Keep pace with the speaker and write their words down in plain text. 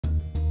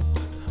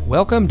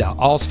Welcome to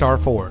All-Star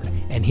Ford,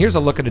 and here's a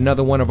look at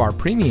another one of our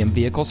premium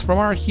vehicles from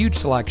our huge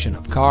selection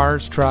of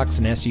cars, trucks,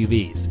 and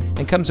SUVs,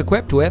 and comes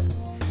equipped with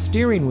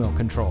steering wheel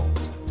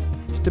controls,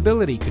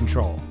 stability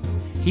control,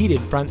 heated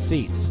front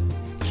seats,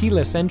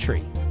 keyless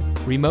entry,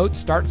 remote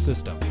start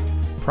system,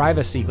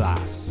 privacy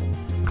glass,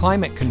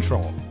 climate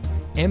control,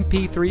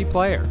 MP3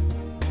 player,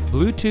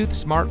 Bluetooth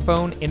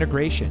smartphone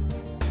integration,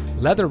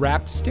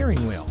 leather-wrapped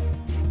steering wheel,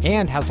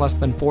 and has less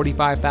than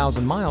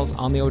 45,000 miles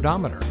on the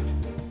odometer.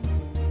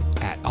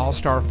 At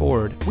All-Star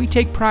Ford, we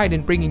take pride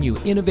in bringing you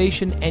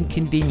innovation and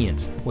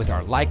convenience with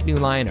our like-new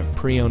line of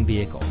pre-owned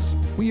vehicles.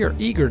 We are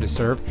eager to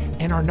serve,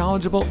 and our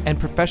knowledgeable and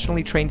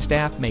professionally trained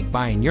staff make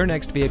buying your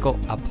next vehicle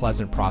a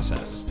pleasant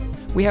process.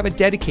 We have a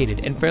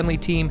dedicated and friendly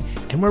team,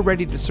 and we're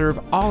ready to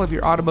serve all of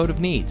your automotive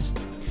needs.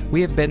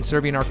 We have been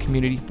serving our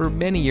community for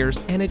many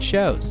years, and it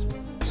shows.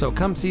 So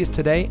come see us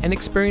today and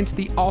experience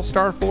the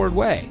All-Star Ford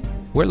way.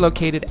 We're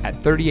located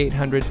at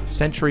 3800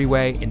 Century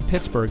Way in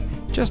Pittsburgh,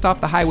 just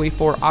off the Highway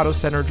 4 Auto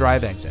Center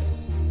Drive exit.